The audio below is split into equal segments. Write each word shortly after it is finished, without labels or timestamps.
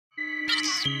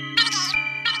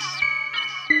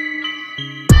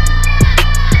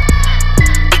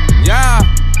Yeah.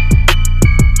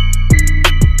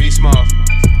 Beastmode.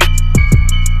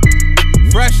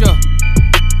 Phresher.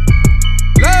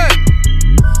 Look.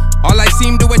 All I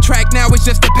seem to attract now is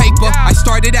just the paper. I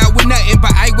started out with nothing,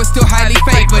 but I was still highly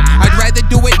favored. I'd rather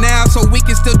do it now so we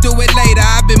can still do it later.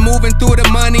 I've been moving through the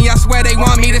money, I swear they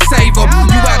want me to save them.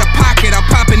 You out of pocket, I'm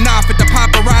popping off at the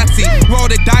paparazzi. Roll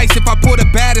the dice, if I pull the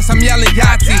baddest, I'm yelling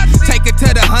Yahtzee. Take her to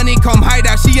the honeycomb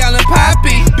hideout, she yelling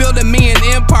Poppy. Building me an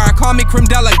empire, call me Crim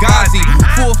Dela Crim.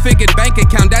 Full-figured bank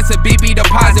account, that's a BB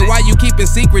deposit. Why you keeping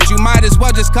secrets? You might as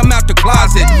well just come out the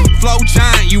closet. Flow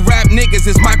giant, you rap niggas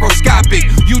is microscopic.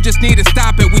 You just need to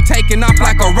stop it, we taking off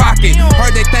like a rocket.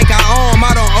 Heard they think I owe them,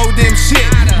 I don't owe them shit.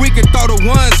 We can throw the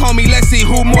ones, homie, let's see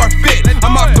who more fit.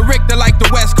 I'm off the Richter like the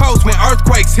West Coast when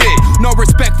earthquakes hit. No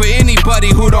respect for anybody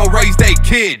who don't raise their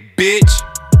kid, bitch.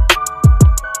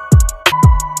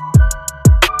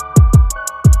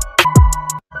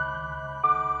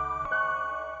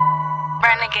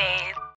 Renegade.